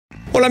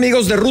Hola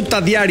amigos de Ruta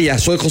Diaria,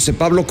 soy José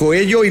Pablo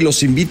Coello y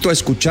los invito a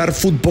escuchar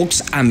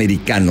Footbox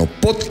Americano,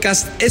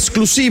 podcast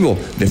exclusivo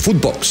de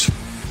Footbox.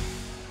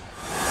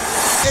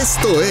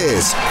 Esto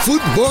es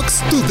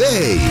Footbox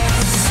Today.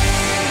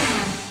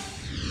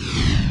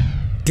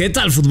 ¿Qué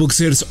tal,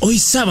 Footboxers? Hoy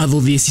sábado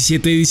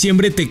 17 de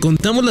diciembre te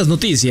contamos las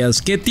noticias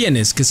que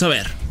tienes que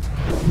saber.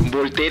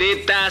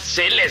 Voltereta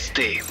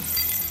celeste.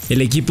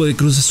 El equipo de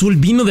Cruz Azul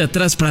vino de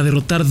atrás para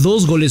derrotar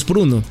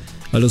 2-1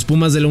 a los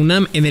Pumas de la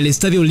UNAM en el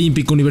Estadio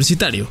Olímpico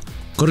Universitario,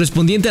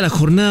 correspondiente a la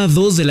jornada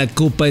 2 de la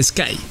Copa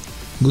Sky.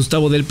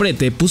 Gustavo del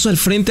Prete puso al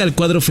frente al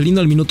cuadro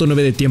felino al minuto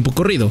 9 de tiempo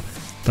corrido.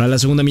 Para la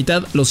segunda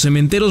mitad, los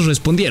cementeros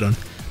respondieron,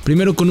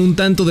 primero con un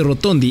tanto de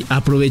Rotondi,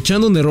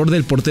 aprovechando un error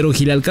del portero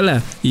Gil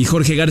Alcalá, y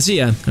Jorge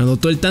García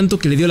anotó el tanto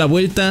que le dio la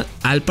vuelta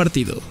al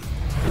partido.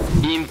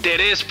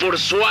 Interés por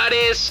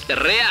Suárez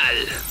real.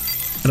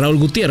 Raúl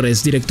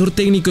Gutiérrez, director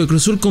técnico de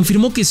Cruz Azul,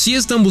 confirmó que sí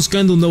están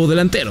buscando un nuevo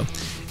delantero.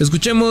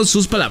 Escuchemos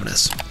sus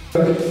palabras.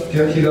 Que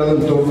ha girado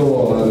en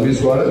torno a Luis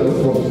Suárez,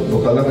 ¿no?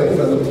 Ojalá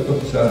venga, ¿no?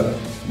 O sea,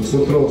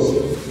 nosotros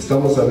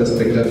estamos a la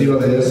expectativa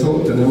de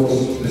eso,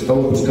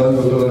 estamos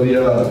buscando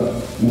todavía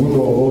uno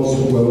o dos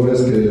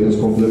jugadores que nos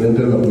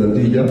complementen la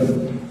plantilla,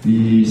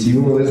 y si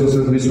uno de esos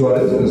es Luis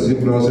Suárez, pues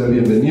siempre va a ser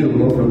bienvenido,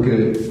 ¿no? Creo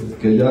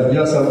que ya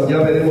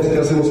veremos qué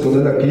hacemos con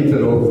él aquí,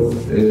 pero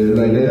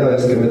la idea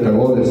es que meta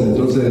goles,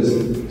 entonces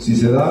si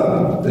se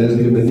da, es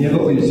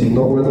bienvenido, y si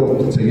no, bueno,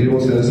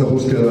 seguimos en esa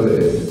búsqueda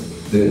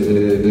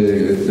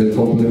del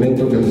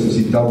complemento que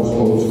necesitamos,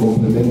 todos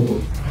complementos.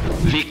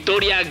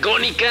 Victoria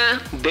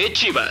agónica de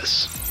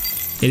Chivas.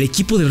 El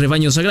equipo del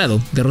rebaño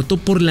sagrado derrotó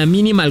por la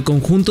mínima al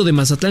conjunto de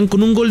Mazatlán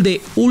con un gol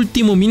de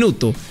último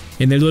minuto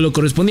en el duelo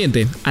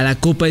correspondiente a la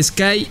Copa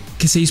Sky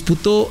que se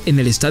disputó en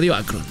el Estadio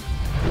Akron.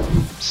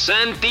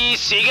 Santi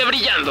sigue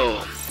brillando.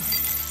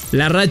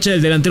 La racha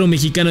del delantero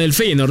mexicano del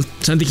Feyenoord,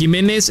 Santi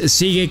Jiménez,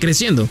 sigue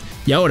creciendo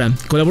y ahora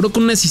colaboró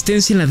con una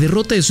asistencia en la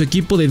derrota de su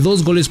equipo de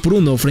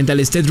 2-1 frente al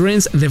Stade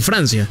Reims de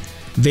Francia.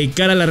 De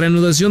cara a la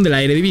reanudación de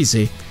la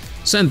Eredivisie,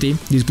 Santi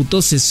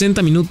disputó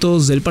 60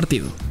 minutos del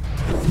partido.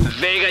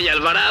 Vega y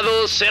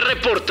Alvarado se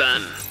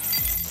reportan.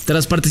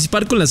 Tras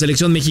participar con la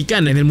selección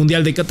mexicana en el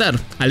Mundial de Qatar,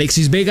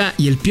 Alexis Vega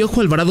y el Piojo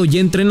Alvarado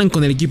ya entrenan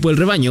con el equipo del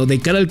rebaño de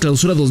cara al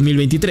Clausura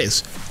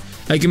 2023.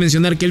 Hay que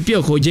mencionar que el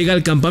Piojo llega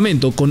al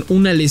campamento con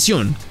una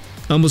lesión.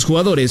 Ambos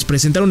jugadores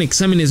presentaron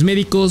exámenes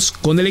médicos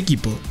con el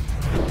equipo.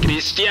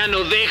 Cristiano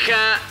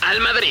deja al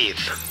Madrid.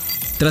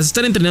 Tras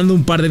estar entrenando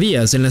un par de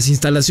días en las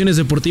instalaciones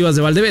deportivas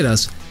de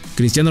Valdevedas,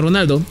 Cristiano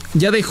Ronaldo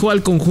ya dejó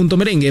al conjunto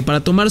merengue para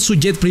tomar su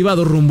jet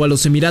privado rumbo a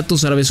los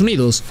Emiratos Árabes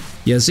Unidos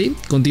y así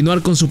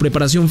continuar con su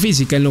preparación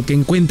física en lo que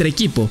encuentra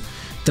equipo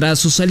tras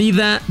su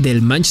salida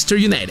del Manchester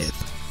United.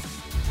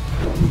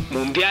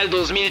 Mundial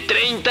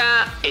 2030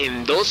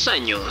 en 2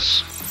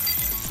 años.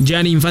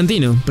 Gianni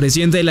Infantino,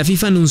 presidente de la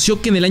FIFA,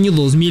 anunció que en el año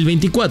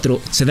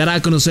 2024 se dará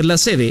a conocer la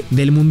sede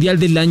del Mundial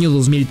del año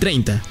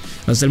 2030.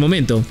 Hasta el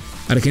momento,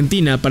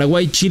 Argentina,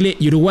 Paraguay, Chile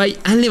y Uruguay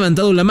han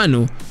levantado la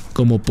mano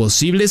como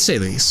posibles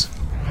sedes.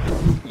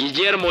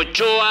 Guillermo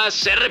Ochoa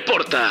se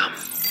reporta.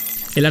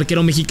 El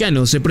arquero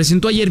mexicano se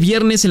presentó ayer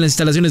viernes en las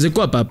instalaciones de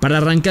Cuapa para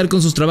arrancar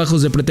con sus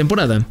trabajos de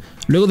pretemporada,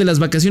 luego de las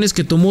vacaciones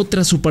que tomó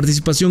tras su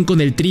participación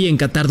con el Tri en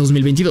Qatar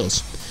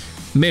 2022.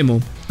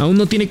 Memo aún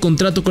no tiene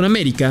contrato con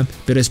América,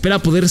 pero espera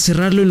poder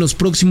cerrarlo en los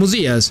próximos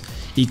días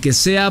y que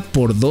sea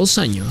por 2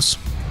 años.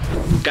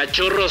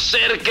 Cachorro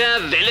cerca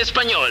del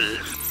Español.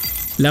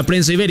 La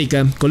prensa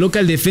ibérica coloca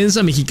al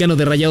defensa mexicano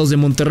de Rayados de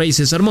Monterrey,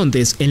 César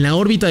Montes, en la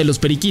órbita de los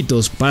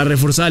Periquitos para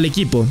reforzar al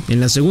equipo en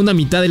la segunda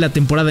mitad de la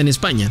temporada en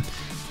España.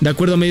 De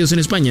acuerdo a medios en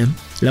España,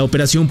 la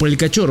operación por el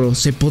Cachorro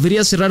se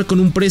podría cerrar con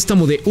un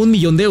préstamo de 1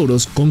 millón de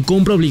euros con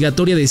compra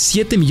obligatoria de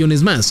 7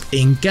 millones más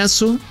en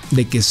caso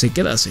de que se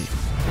quedase.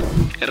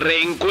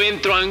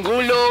 Reencuentro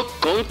Angulo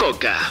con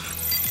Coca.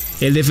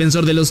 El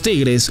defensor de los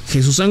Tigres,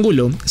 Jesús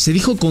Angulo, se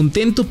dijo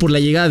contento por la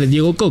llegada de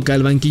Diego Coca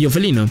al banquillo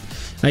felino.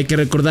 Hay que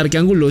recordar que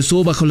Angulo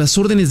estuvo bajo las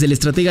órdenes del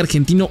estratega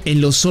argentino en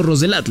los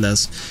Zorros del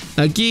Atlas.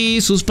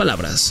 Aquí sus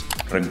palabras.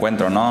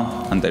 Reencuentro,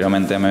 ¿no?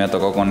 Anteriormente me había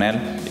tocado con él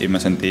y me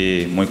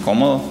sentí muy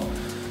cómodo.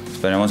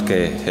 Esperemos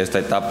que esta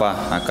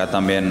etapa acá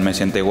también me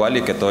sienta igual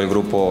y que todo el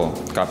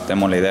grupo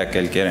captemos la idea que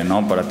él quiere,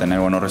 ¿no? Para tener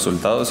buenos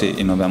resultados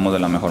y nos veamos de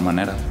la mejor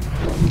manera.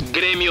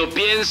 Gremio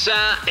piensa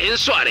en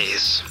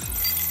Suárez.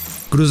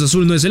 Cruz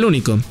Azul no es el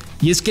único,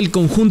 y es que el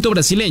conjunto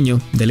brasileño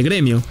del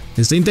gremio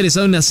está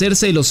interesado en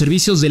hacerse de los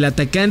servicios del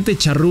atacante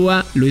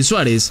charrúa Luis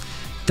Suárez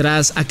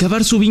tras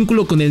acabar su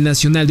vínculo con el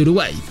Nacional de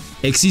Uruguay.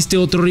 Existe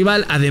otro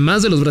rival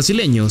además de los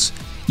brasileños,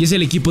 y es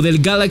el equipo del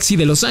Galaxy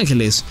de Los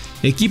Ángeles,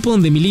 equipo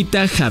donde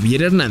milita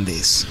Javier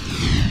Hernández.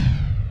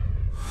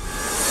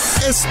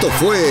 Esto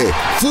fue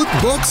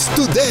Footbox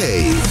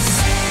Today.